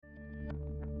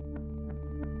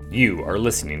You are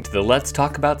listening to the Let's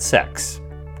Talk About Sex,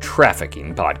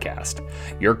 Trafficking podcast.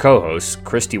 Your co-hosts,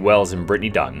 Christy Wells and Brittany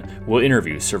Dunn, will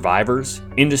interview survivors,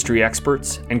 industry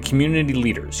experts, and community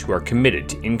leaders who are committed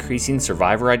to increasing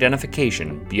survivor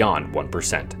identification beyond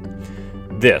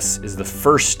 1%. This is the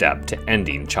first step to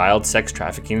ending child sex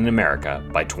trafficking in America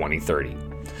by 2030.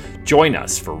 Join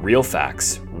us for real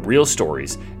facts, real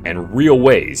stories, and real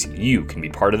ways you can be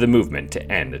part of the movement to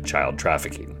end child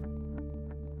trafficking.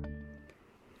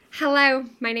 Hello,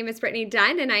 my name is Brittany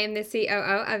Dunn, and I am the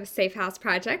COO of Safe House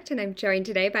Project, and I'm joined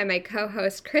today by my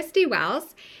co-host Christy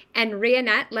Wells and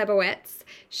Rhianette Leibowitz.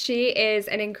 She is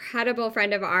an incredible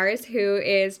friend of ours who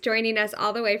is joining us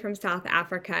all the way from South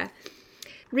Africa.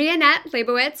 Rhianette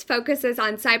Leibowitz focuses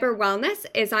on cyber wellness,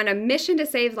 is on a mission to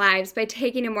save lives by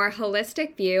taking a more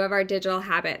holistic view of our digital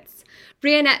habits.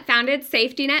 Rhianette founded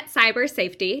SafetyNet Cyber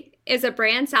Safety, is a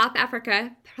Brand South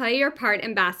Africa Play Your Part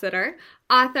ambassador,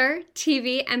 author,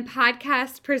 TV and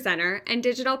podcast presenter, and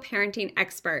digital parenting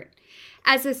expert.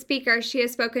 As a speaker, she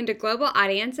has spoken to global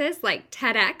audiences like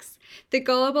TEDx, the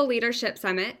Global Leadership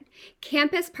Summit,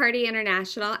 Campus Party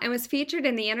International, and was featured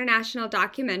in the international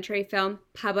documentary film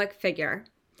Public Figure.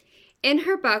 In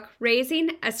her book,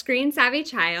 Raising a Screen-Savvy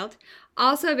Child,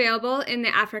 also available in the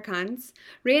Afrikaans,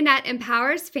 Rhianette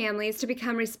empowers families to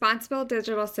become responsible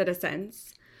digital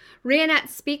citizens. Rhianette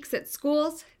speaks at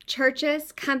schools,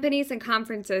 churches, companies, and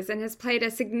conferences and has played a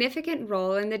significant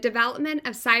role in the development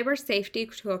of cyber safety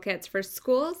toolkits for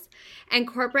schools and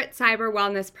corporate cyber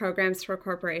wellness programs for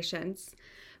corporations.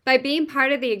 By being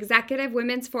part of the Executive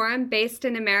Women's Forum based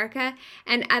in America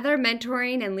and other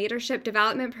mentoring and leadership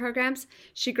development programs,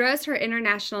 she grows her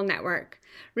international network.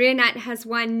 Rhianette has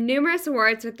won numerous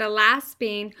awards, with the last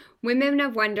being Women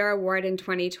of Wonder Award in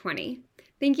 2020.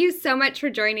 Thank you so much for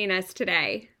joining us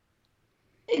today.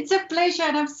 It's a pleasure,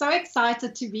 and I'm so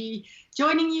excited to be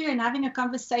joining you and having a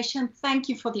conversation. Thank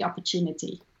you for the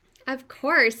opportunity. Of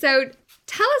course. So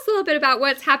tell us a little bit about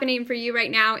what's happening for you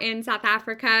right now in South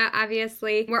Africa.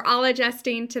 Obviously, we're all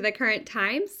adjusting to the current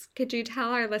times. Could you tell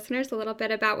our listeners a little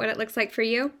bit about what it looks like for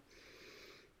you?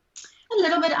 A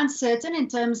little bit uncertain in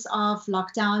terms of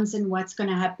lockdowns and what's going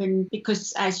to happen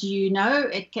because, as you know,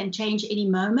 it can change any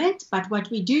moment. But what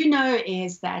we do know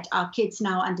is that our kids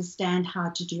now understand how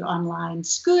to do online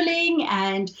schooling,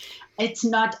 and it's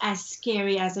not as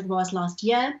scary as it was last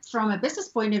year. From a business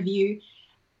point of view,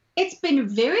 it's been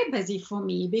very busy for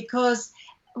me because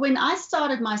when I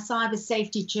started my cyber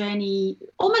safety journey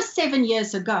almost 7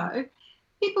 years ago,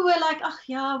 people were like, oh,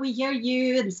 yeah, we hear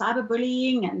you and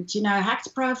cyberbullying and,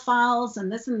 hacked profiles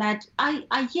and this and that.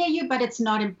 I hear you, but it's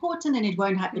not important and it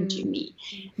won't happen to me.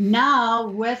 Now,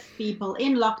 with people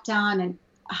in lockdown and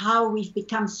how we've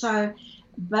become so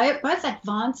both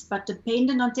advanced but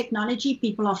dependent on technology,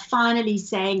 people are finally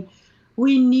saying,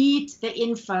 we need the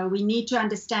info. We need to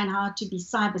understand how to be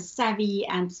cyber savvy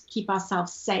and keep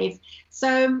ourselves safe.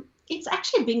 So it's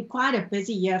actually been quite a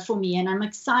busy year for me, and I'm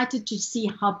excited to see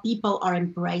how people are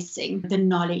embracing the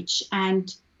knowledge.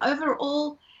 And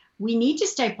overall, we need to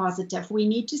stay positive. We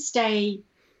need to stay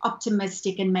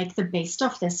optimistic and make the best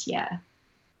of this year.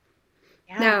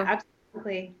 Yeah,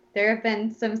 absolutely. There have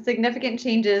been some significant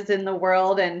changes in the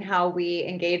world and how we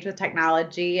engage with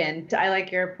technology. And I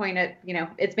like your point of,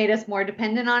 it's made us more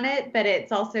dependent on it, but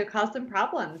it's also caused some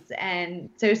problems. And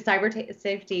so cyber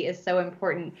safety is so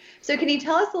important. So can you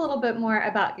tell us a little bit more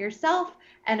about yourself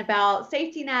and about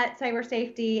SafetyNet, cyber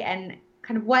safety, and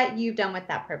kind of what you've done with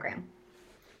that program?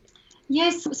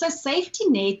 Yes, so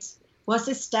SafetyNet was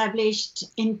established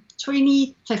in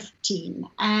 2015,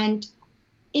 and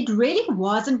it really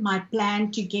wasn't my plan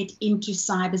to get into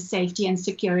cyber safety and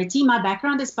security. My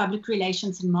background is public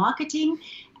relations and marketing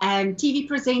and TV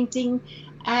presenting,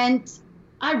 and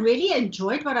I really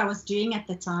enjoyed what I was doing at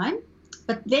the time.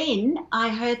 But then I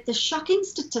heard the shocking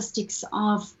statistics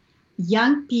of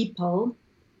young people,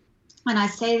 and I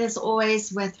say this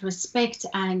always with respect,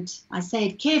 and I say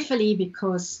it carefully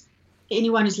because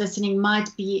anyone who's listening might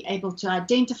be able to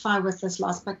identify with this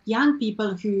loss, but young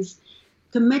people who've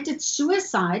committed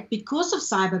suicide because of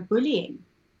cyberbullying.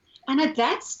 And at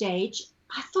that stage,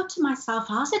 I thought to myself,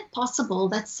 how is it possible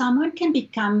that someone can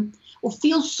become or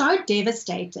feel so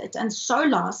devastated and so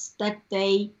lost that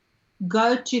they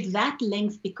go to that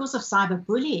length because of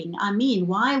cyberbullying? I mean,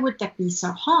 why would that be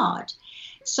so hard?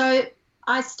 So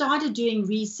I started doing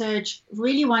research,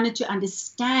 really wanted to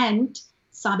understand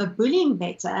cyberbullying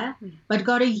better, but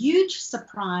got a huge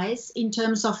surprise in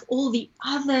terms of all the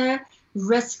other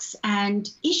risks and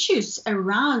issues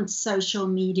around social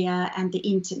media and the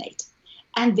internet.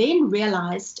 And then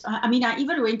realized, I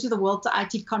even went to the World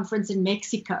IT Conference in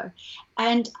Mexico,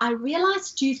 and I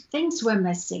realized two things were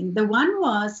missing. The one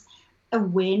was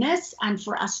awareness, and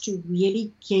for us to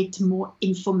really get more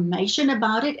information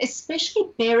about it, especially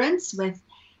parents with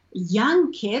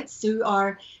young kids who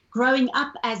are growing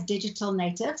up as digital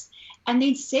natives. And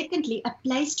then secondly, a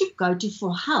place to go to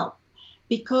for help,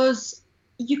 because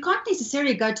you can't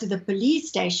necessarily go to the police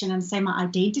station and say my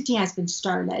identity has been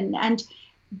stolen. And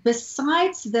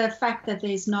besides the fact that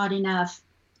there's not enough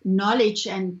knowledge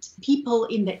and people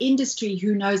in the industry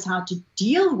who knows how to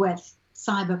deal with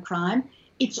cybercrime,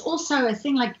 it's also a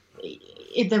thing like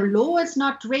if the law is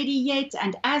not ready yet,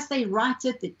 and as they write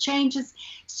it, it changes.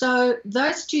 So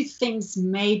those two things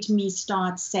made me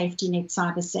start Safety Net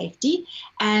Cyber Safety,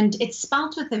 and it's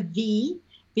spelled with a V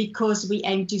because we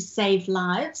aim to save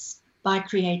lives by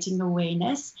creating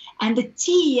awareness. And the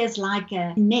T is like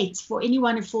a net for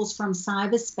anyone who falls from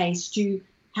cyberspace to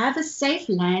have a safe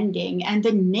landing. And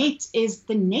the net is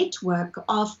the network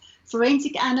of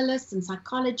forensic analysts and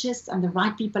psychologists and the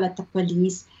right people at the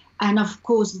police, and of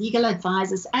course legal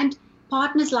advisors and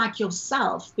partners like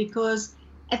yourself, because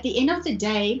at the end of the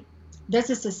day, this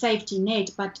is a safety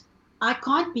net, but I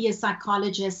can't be a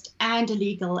psychologist and a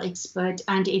legal expert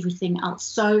and everything else.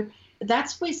 So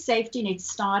that's where Safety Net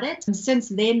started. And since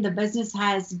then, the business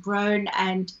has grown,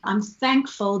 and I'm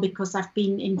thankful because I've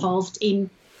been involved in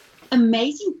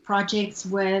amazing projects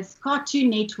with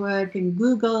Cartoon Network and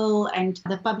Google and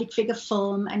the Public Figure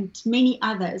Film and many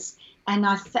others. And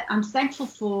I'm thankful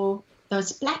for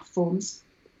those platforms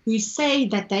who say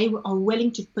that they are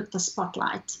willing to put the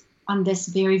spotlight on this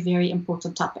very, very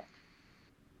important topic.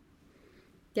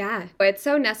 Yeah, it's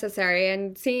so necessary,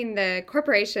 and seeing the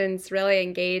corporations really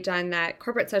engage on that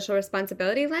corporate social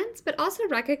responsibility lens, but also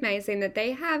recognizing that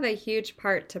they have a huge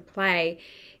part to play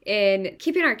in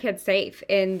keeping our kids safe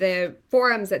in the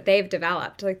forums that they've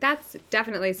developed. Like, that's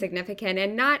definitely significant,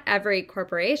 and not every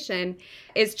corporation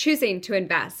is choosing to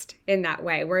invest in that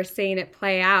way. We're seeing it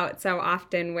play out so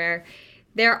often where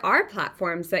there are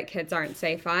platforms that kids aren't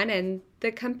safe on, and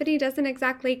the company doesn't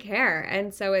exactly care.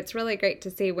 And so it's really great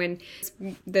to see when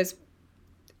this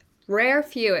rare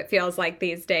few, it feels like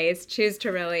these days, choose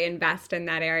to really invest in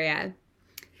that area.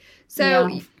 So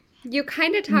yeah. You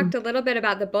kind of talked a little bit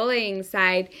about the bullying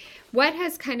side. What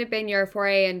has kind of been your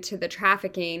foray into the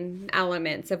trafficking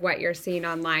elements of what you're seeing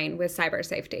online with cyber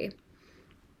safety?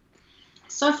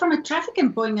 So from a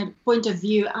trafficking point of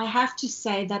view, I have to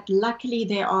say that luckily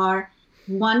there are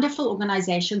wonderful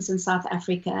organizations in South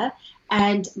Africa.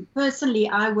 And personally,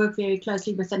 I work very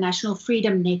closely with the National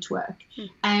Freedom Network.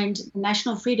 And the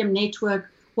National Freedom Network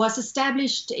was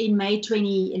established in May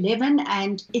 2011,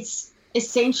 and it's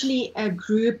essentially a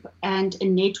group and a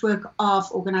network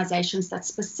of organizations that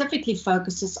specifically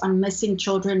focuses on missing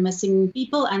children, missing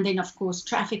people, and then, of course,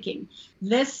 trafficking.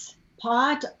 This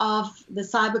part of the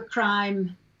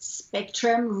cybercrime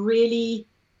spectrum really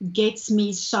gets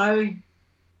me so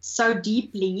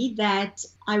deeply that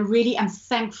I really am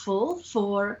thankful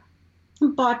for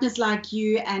partners like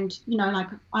you and, like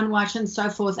OnWatch and so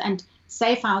forth, and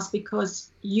Safe House, because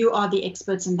you are the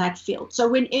experts in that field. So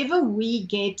whenever we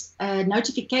get a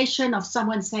notification of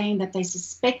someone saying that they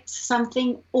suspect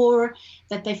something, or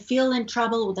that they feel in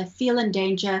trouble or they feel in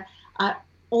danger, I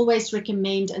always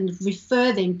recommend and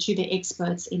refer them to the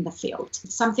experts in the field.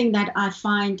 Something that I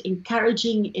find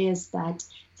encouraging is that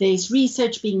there's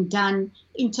research being done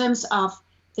in terms of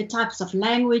the types of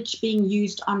language being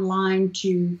used online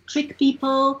to trick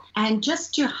people and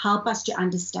just to help us to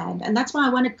understand. And that's why I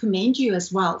want to commend you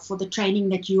as well for the training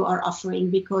that you are offering,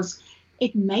 because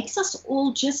it makes us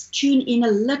all just tune in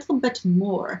a little bit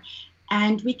more.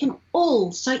 And we can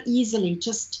all so easily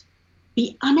just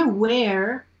be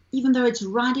unaware, even though it's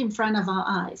right in front of our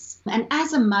eyes. And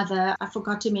as a mother, I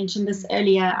forgot to mention this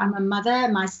earlier, I'm a mother.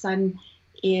 My son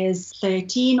is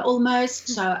 13 almost,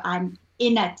 so I'm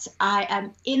in it. I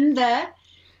am in the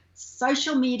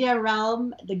social media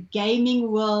realm, the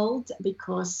gaming world,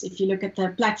 because if you look at the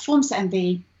platforms and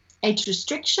the age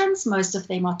restrictions, most of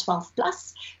them are 12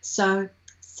 plus. So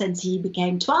since he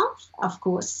became 12, of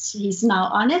course, he's now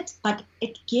on it. But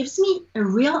it gives me a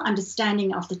real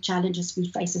understanding of the challenges we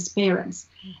face as parents.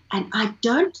 And I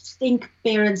don't think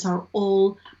parents are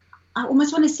all, I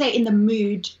almost want to say, in the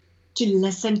mood to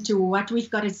listen to what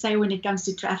we've got to say when it comes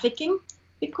to trafficking,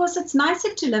 because it's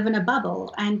nicer to live in a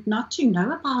bubble and not to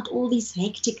know about all these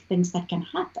hectic things that can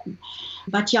happen.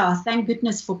 But yeah, thank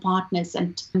goodness for partners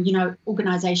and,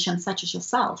 organizations such as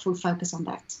yourself who focus on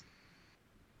that.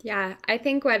 Yeah, I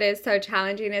think what is so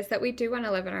challenging is that we do want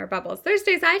to live in our bubbles. There's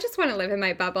days I just want to live in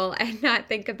my bubble and not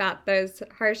think about those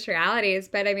harsh realities.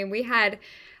 But I mean, we had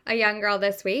a young girl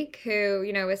this week who,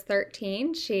 was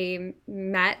 13. She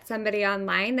met somebody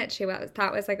online that she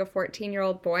thought was like a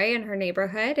 14-year-old boy in her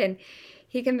neighborhood, and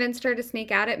he convinced her to sneak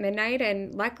out at midnight,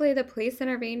 and luckily the police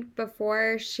intervened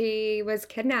before she was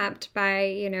kidnapped by,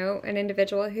 an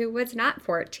individual who was not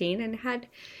 14 and had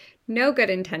no good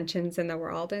intentions in the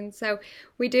world. And so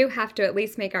we do have to at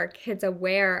least make our kids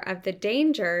aware of the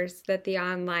dangers that the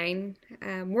online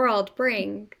world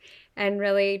bring, and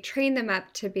really train them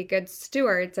up to be good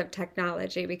stewards of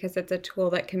technology, because it's a tool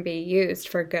that can be used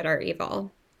for good or evil.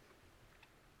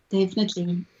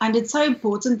 Definitely. And it's so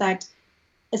important that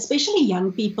especially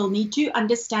young people need to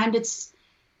understand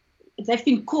they've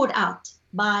been caught out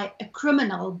by a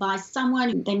criminal, by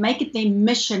someone. They make it their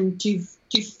mission to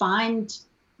find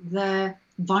the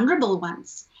vulnerable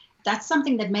ones. That's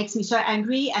something that makes me so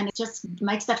angry, and it just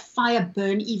makes that fire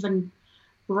burn even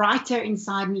brighter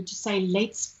inside me to say,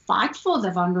 let's fight for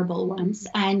the vulnerable ones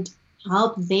and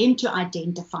help them to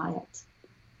identify it.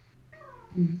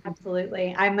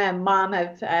 Absolutely. I'm a mom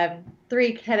of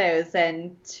 3 kiddos,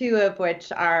 and 2 of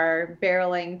which are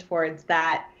barreling towards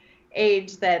that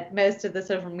age that most of the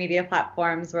social media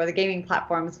platforms or the gaming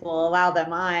platforms will allow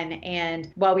them on. And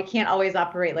while we can't always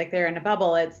operate like they're in a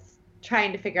bubble, it's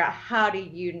trying to figure out how do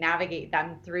you navigate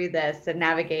them through this and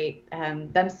navigate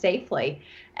them safely.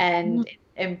 And it's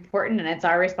important, and it's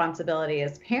our responsibility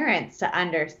as parents to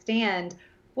understand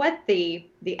what the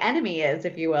enemy is,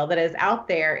 if you will, that is out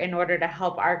there in order to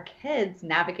help our kids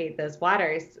navigate those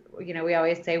waters. We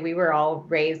always say we were all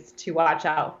raised to watch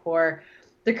out for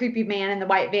the creepy man in the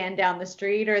white van down the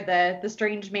street, or the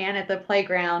strange man at the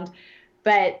playground.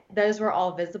 But those were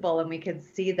all visible, and we could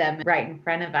see them right in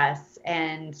front of us,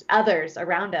 and others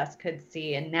around us could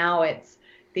see. And now it's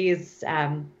these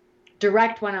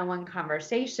direct one-on-one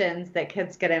conversations that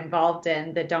kids get involved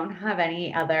in that don't have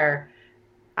any other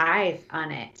eyes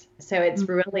on it. So it's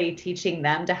really teaching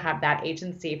them to have that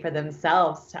agency for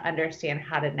themselves to understand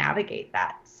how to navigate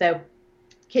that. So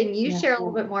can you share a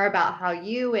little bit more about how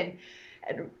you and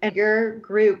your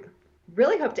group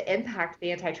really hope to impact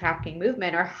the anti-trafficking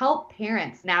movement or help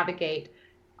parents navigate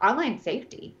online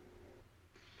safety?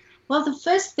 Well, the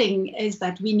first thing is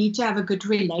that we need to have a good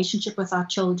relationship with our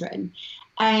children.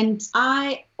 And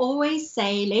I always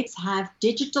say, let's have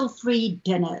digital-free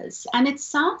dinners. And it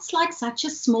sounds like such a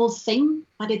small thing,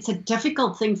 but it's a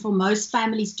difficult thing for most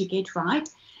families to get right.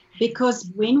 Because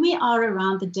when we are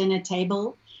around the dinner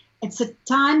table, it's a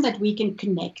time that we can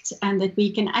connect and that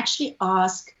we can actually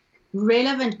ask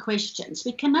relevant questions.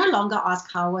 We can no longer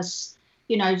ask how was,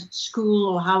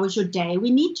 school, or how was your day.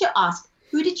 We need to ask,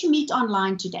 who did you meet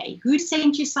online today? Who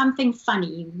sent you something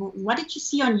funny? What did you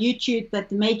see on YouTube that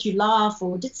made you laugh?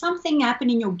 Or did something happen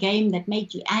in your game that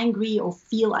made you angry or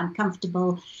feel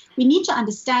uncomfortable? We need to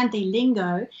understand their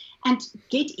lingo and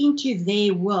get into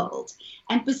their world.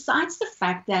 And besides the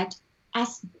fact that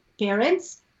as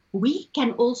parents, we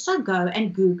can also go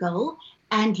and Google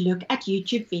and look at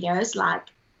YouTube videos like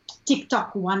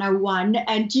TikTok 101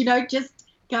 and, just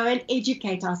go and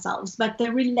educate ourselves. But the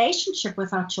relationship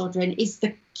with our children is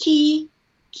the key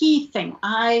thing,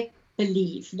 I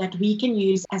believe, that we can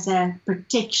use as a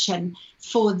protection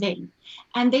for them.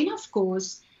 And then, of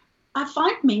course, I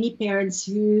find many parents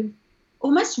who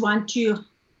almost want to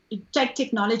take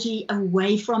technology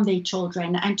away from their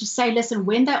children and to say, listen,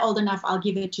 when they're old enough, I'll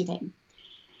give it to them.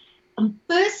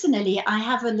 Personally, I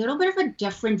have a little bit of a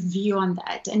different view on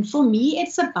that. And for me,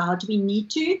 it's about we need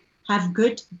to have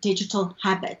good digital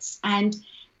habits. And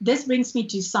this brings me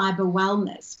to cyber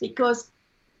wellness, because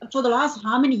for the last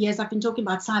how many years I've been talking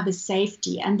about cyber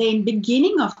safety. And then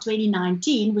beginning of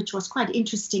 2019, which was quite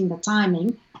interesting, the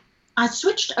timing, I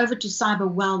switched over to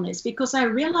cyber wellness because I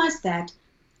realized that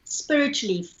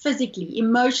spiritually, physically,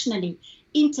 emotionally,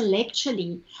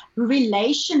 intellectually,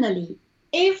 relationally,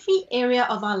 every area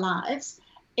of our lives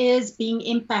is being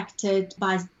impacted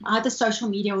by either social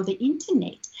media or the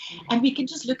internet. And we can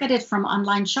just look at it from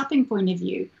online shopping point of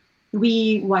view.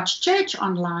 We watch church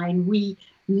online, we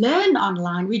learn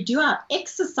online, we do our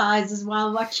exercises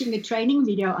while watching a training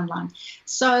video online.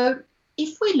 So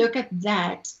if we look at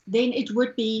that, then it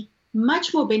would be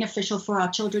much more beneficial for our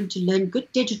children to learn good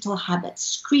digital habits,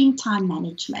 screen time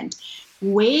management.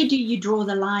 Where do you draw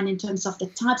the line in terms of the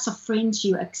types of friends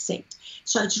you accept?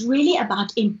 So it's really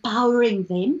about empowering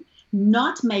them,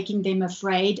 not making them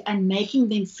afraid and making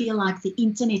them feel like the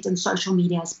internet and social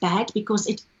media is bad, because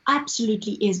it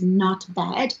absolutely is not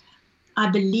bad.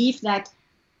 I believe that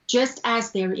just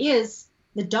as there is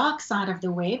the dark side of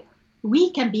the web, we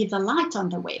can be the light on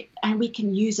the web and we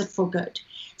can use it for good.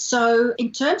 So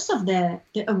in terms of the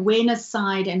awareness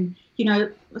side and,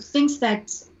 things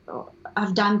that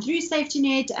I've done through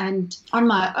SafetyNet and on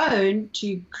my own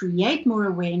to create more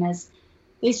awareness.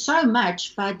 There's so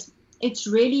much, but it's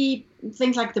really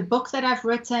things like the book that I've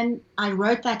written. I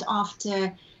wrote that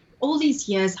after all these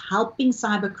years helping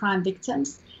cybercrime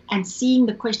victims and seeing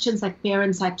the questions that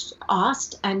parents had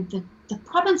asked and the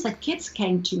problems that kids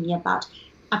came to me about.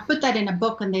 I put that in a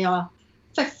book, and there are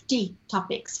 50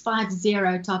 topics.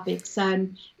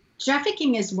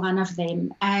 Trafficking is one of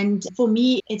them. And for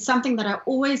me, it's something that I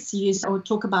always use or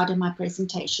talk about in my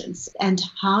presentations. And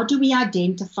how do we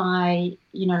identify,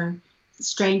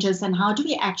 strangers, and how do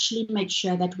we actually make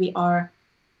sure that we are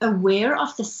aware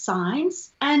of the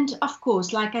signs? And of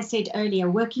course, like I said earlier,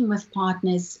 working with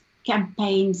partners,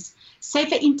 campaigns.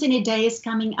 Safer Internet Day is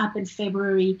coming up in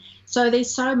February. So there's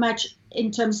so much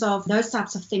in terms of those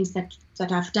types of things that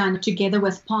I've done together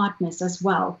with partners as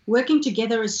well. Working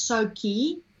together is so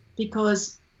key,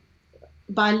 because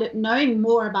by knowing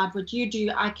more about what you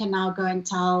do, I can now go and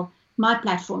tell my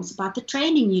platforms about the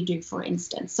training you do, for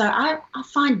instance. So I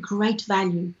find great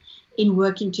value in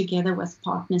working together with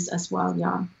partners as well,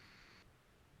 yeah.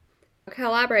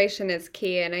 Collaboration is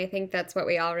key, and I think that's what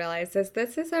we all realize is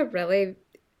this is a really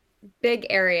big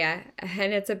area,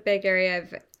 and it's a big area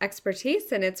of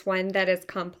expertise, and it's one that is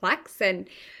complex. And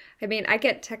I mean, I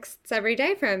get texts every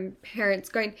day from parents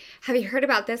going, have you heard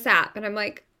about this app? And I'm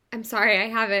like, I'm sorry, I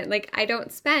haven't. Like, I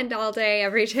don't spend all day,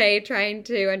 every day trying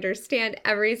to understand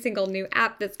every single new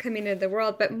app that's coming into the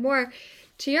world. But more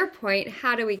to your point,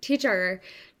 how do we teach our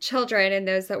children and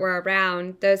those that were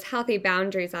around those healthy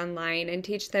boundaries online and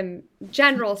teach them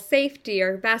general safety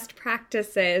or best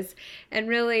practices, and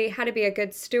really how to be a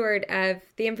good steward of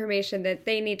the information that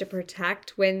they need to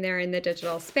protect when they're in the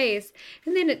digital space.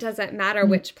 And then it doesn't matter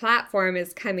which platform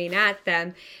is coming at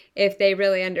them if they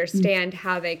really understand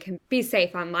how they can be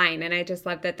safe online. And I just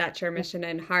love that that's your mission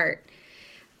and heart.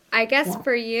 I guess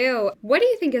for you, what do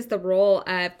you think is the role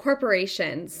of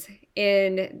corporations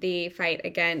in the fight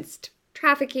against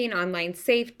trafficking, online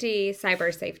safety,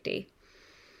 cyber safety?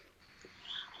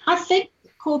 I think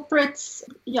corporates,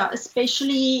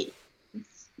 especially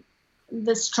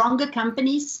the stronger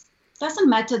companies, doesn't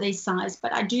matter their size,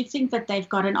 but I do think that they've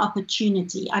got an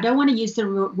opportunity. I don't want to use the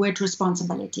word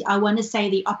responsibility. I want to say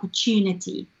the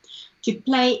opportunity to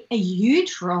play a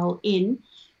huge role in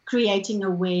creating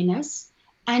awareness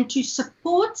and to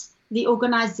support the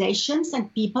organizations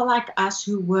and people like us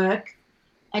who work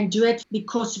and do it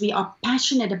because we are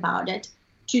passionate about it,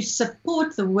 to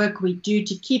support the work we do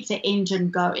to keep the engine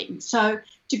going. So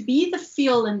to be the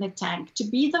fuel in the tank, to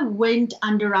be the wind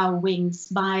under our wings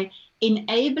by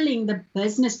enabling the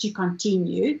business to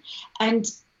continue. And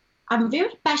I'm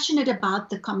very passionate about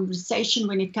the conversation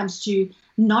when it comes to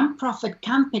nonprofit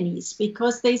companies,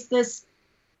 because there's this,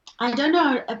 I don't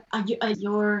know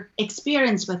your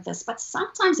experience with this, but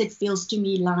sometimes it feels to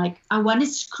me like I want to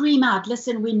scream out,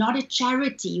 listen, we're not a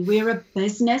charity, we're a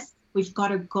business. We've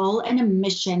got a goal and a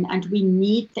mission, and we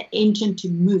need the engine to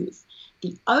move.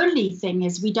 The only thing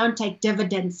is we don't take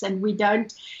dividends, and we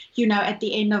don't, at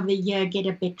the end of the year get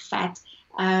a big fat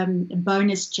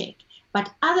bonus check.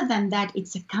 But other than that,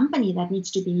 it's a company that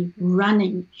needs to be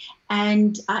running.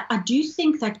 And I do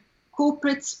think that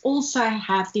corporates also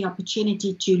have the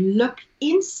opportunity to look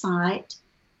inside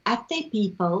at their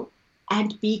people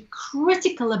and be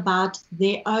critical about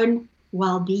their own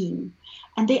well-being.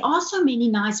 And there are so many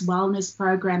nice wellness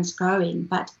programs going,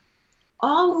 but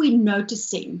are we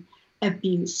noticing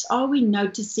abuse? Are we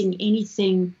noticing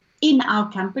anything in our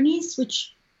companies,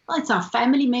 it's our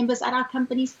family members at our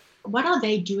companies? What are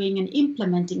they doing and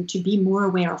implementing to be more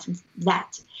aware of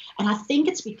that? And I think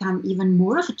it's become even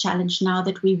more of a challenge now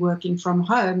that we're working from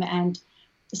home and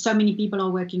so many people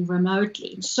are working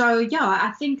remotely. So,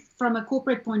 I think from a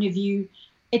corporate point of view,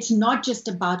 it's not just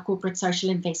about corporate social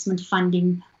investment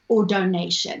funding or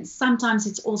donations. Sometimes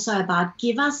it's also about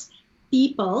give us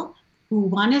people who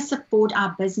want to support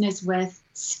our business with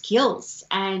skills.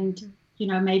 And,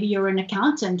 maybe you're an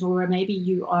accountant or maybe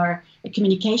you are a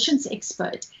communications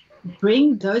expert.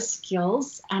 Bring those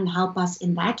skills and help us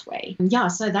in that way.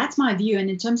 So that's my view. And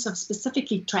in terms of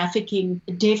specifically trafficking,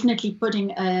 definitely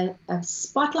putting a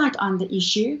spotlight on the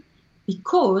issue,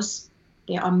 because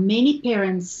there are many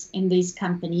parents in these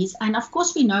companies. And of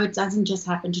course, we know it doesn't just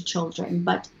happen to children,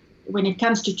 but when it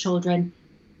comes to children,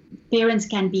 parents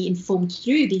can be informed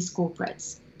through these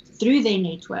corporates, through their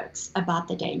networks about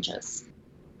the dangers.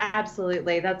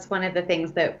 Absolutely. That's one of the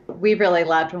things that we really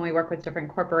loved when we work with different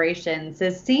corporations,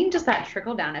 is seeing just that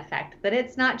trickle down effect, that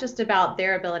it's not just about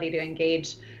their ability to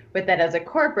engage with it as a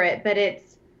corporate, but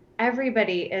it's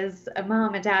everybody is a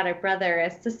mom, a dad, a brother, a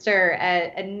sister,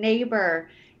 a neighbor,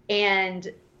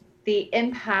 and the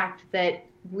impact that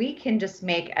we can just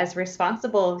make as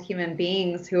responsible human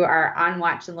beings who are on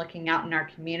watch and looking out in our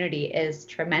community is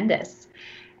tremendous.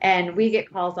 And we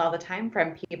get calls all the time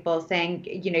from people saying,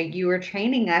 you were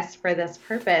training us for this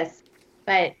purpose,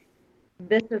 but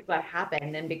this is what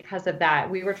happened. And because of that,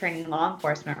 we were training law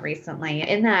enforcement recently.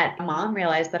 In that, a mom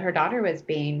realized that her daughter was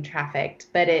being trafficked,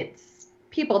 but it's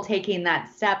people taking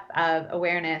that step of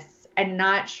awareness and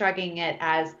not shrugging it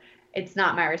as it's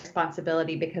not my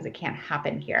responsibility because it can't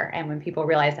happen here. And when people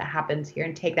realize it happens here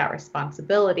and take that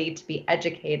responsibility to be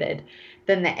educated,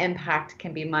 then the impact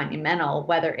can be monumental,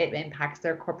 whether it impacts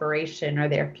their corporation or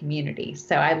their community.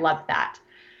 So I love that.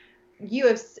 You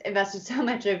have invested so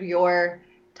much of your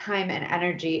time and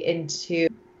energy into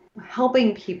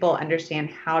helping people understand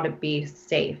how to be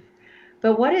safe.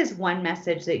 But what is one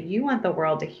message that you want the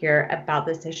world to hear about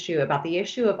this issue, about the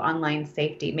issue of online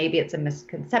safety? Maybe it's a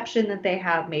misconception that they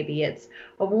have. Maybe it's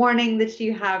a warning that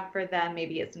you have for them.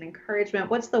 Maybe it's an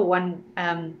encouragement. What's the one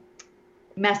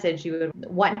message you would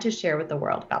want to share with the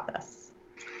world about this?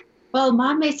 Well,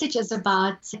 my message is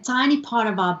about a tiny part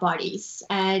of our bodies.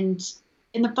 And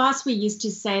in the past, we used to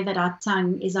say that our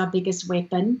tongue is our biggest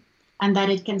weapon and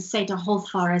that it can set a whole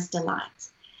forest alight.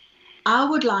 I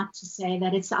would like to say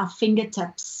that it's our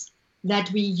fingertips that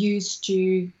we use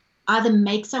to either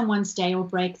make someone's day or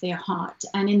break their heart.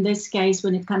 And in this case,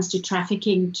 when it comes to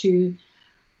trafficking, to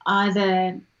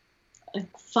either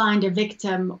find a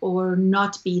victim or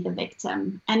not be the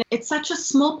victim. And it's such a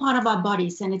small part of our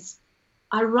bodies. And it's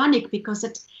ironic because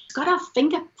it's got our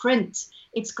fingerprint.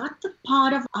 It's got the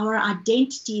part of our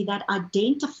identity that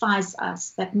identifies us,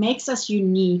 that makes us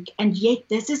unique. And yet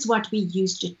this is what we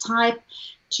use to type,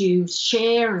 to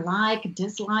share, like,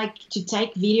 dislike, to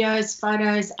take videos,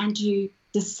 photos, and to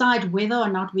decide whether or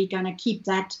not we're going to keep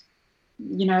that,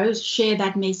 share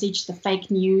that message, the fake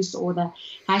news or the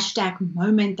hashtag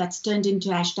moment that's turned into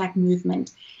hashtag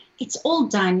movement. It's all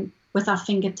done with our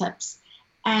fingertips.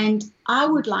 And I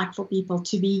would like for people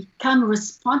to become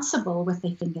responsible with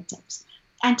their fingertips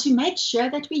and to make sure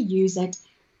that we use it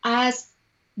as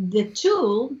the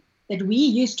tool that we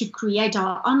use to create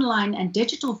our online and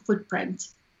digital footprint.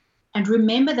 And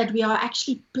remember that we are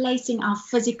actually placing our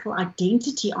physical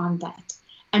identity on that.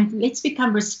 And let's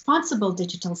become responsible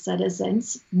digital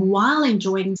citizens while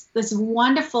enjoying this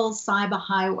wonderful cyber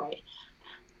highway.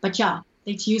 But yeah,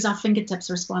 let's use our fingertips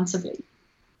responsibly.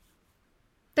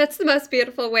 That's the most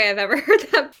beautiful way I've ever heard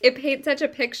that. It paints such a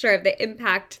picture of the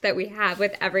impact that we have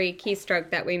with every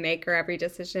keystroke that we make or every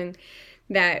decision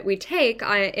that we take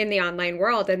in the online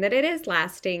world, and that it is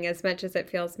lasting as much as it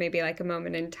feels maybe like a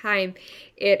moment in time.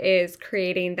 It is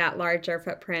creating that larger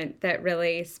footprint that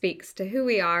really speaks to who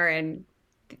we are and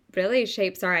really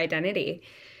shapes our identity.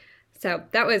 So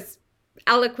that was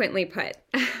eloquently put.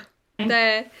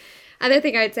 The other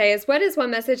thing I'd say is, what is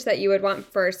one message that you would want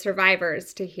for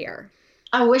survivors to hear?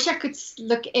 I wish I could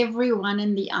look everyone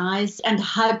in the eyes and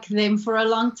hug them for a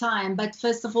long time. But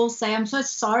first of all, say I'm so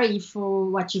sorry for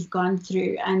what you've gone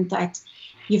through and that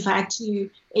you've had to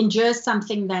endure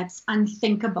something that's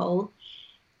unthinkable.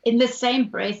 In the same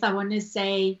breath, I want to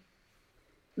say,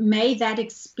 may that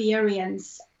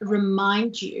experience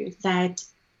remind you that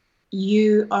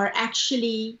you are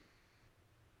actually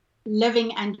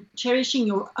living and cherishing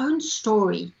your own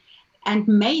story. And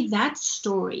may that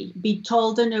story be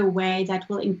told in a way that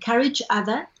will encourage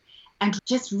others and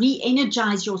just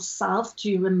re-energize yourself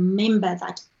to remember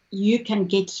that you can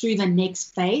get through the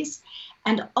next phase.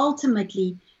 And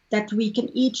ultimately, that we can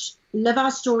each live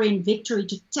our story in victory,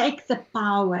 to take the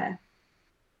power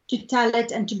to tell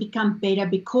it and to become better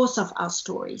because of our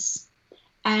stories.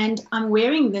 And I'm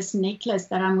wearing this necklace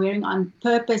that I'm wearing on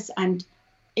purpose, and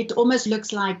it almost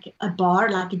looks like a bar,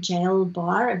 like a jail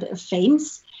bar, a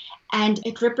fence. And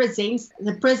it represents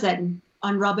the prison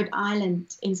on Robben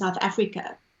Island in South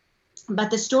Africa.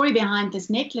 But the story behind this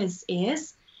necklace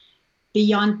is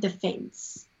beyond the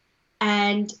fence.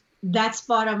 And that's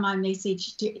part of my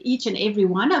message to each and every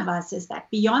one of us, is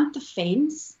that beyond the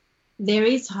fence, there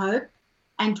is hope.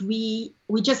 And we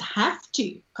just have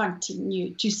to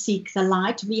continue to seek the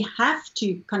light. We have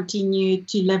to continue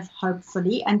to live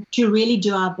hopefully and to really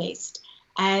do our best.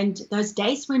 And those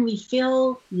days when we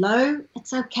feel low,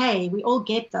 it's okay. We all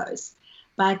get those.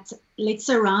 But let's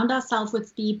surround ourselves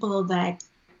with people that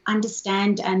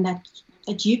understand and that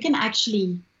you can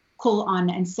actually call on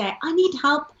and say, I need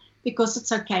help, because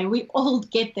it's okay. We all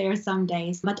get there some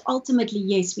days. But ultimately,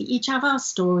 yes, we each have our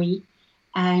story.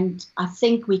 And I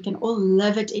think we can all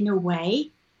live it in a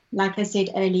way, like I said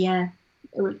earlier,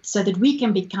 so that we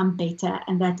can become better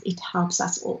and that it helps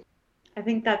us all. I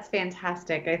think that's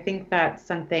fantastic. I think that's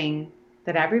something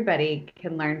that everybody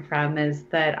can learn from is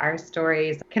that our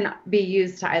stories can be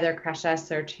used to either crush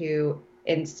us or to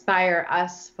inspire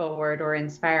us forward or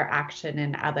inspire action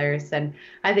in others. And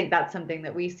I think that's something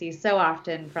that we see so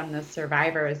often from the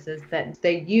survivors, is that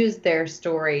they use their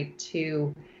story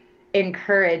to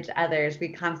encourage others. We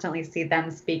constantly see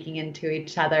them speaking into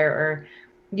each other or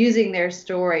using their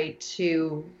story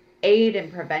to aid in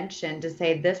prevention, to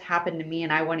say, this happened to me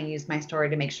and I want to use my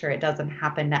story to make sure it doesn't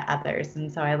happen to others.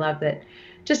 And so I love that,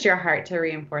 just your heart to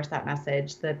reinforce that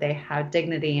message, that they have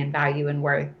dignity and value and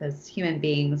worth as human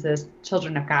beings, as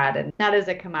children of God, and not as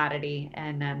a commodity,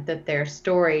 and that their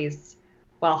stories,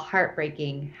 while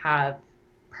heartbreaking, have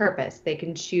purpose. They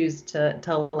can choose to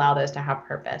allow those to have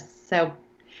purpose. So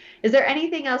is there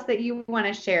anything else that you want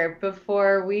to share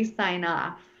before we sign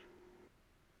off?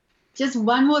 Just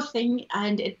one more thing,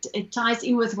 and it ties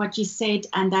in with what you said,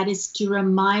 and that is to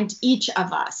remind each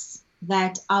of us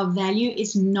that our value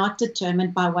is not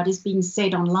determined by what is being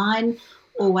said online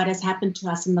or what has happened to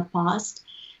us in the past,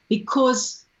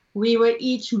 because we were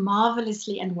each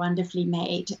marvelously and wonderfully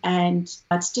made. And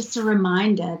it's just a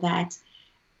reminder that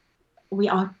we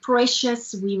are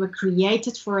precious, we were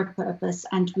created for a purpose,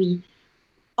 and we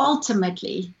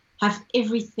ultimately have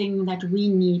everything that we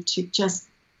need to just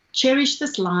cherish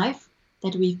this life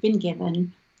that we've been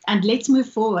given, and let's move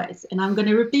forward. And I'm going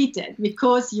to repeat it,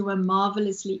 because you were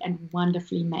marvelously and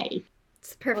wonderfully made.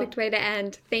 It's a perfect way to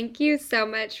end. Thank you so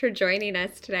much for joining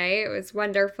us today. It was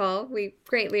wonderful. We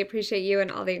greatly appreciate you and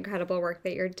all the incredible work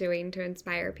that you're doing to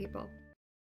inspire people.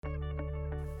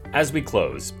 As we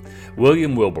close,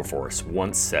 William Wilberforce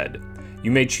once said,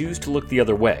 "You may choose to look the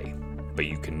other way, but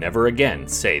you can never again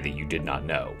say that you did not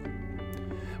know."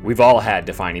 We've all had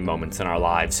defining moments in our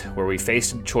lives where we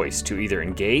faced a choice to either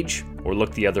engage or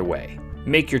look the other way.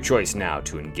 Make your choice now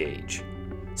to engage.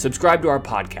 Subscribe to our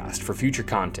podcast for future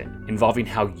content involving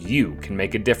how you can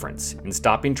make a difference in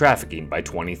stopping trafficking by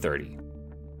 2030.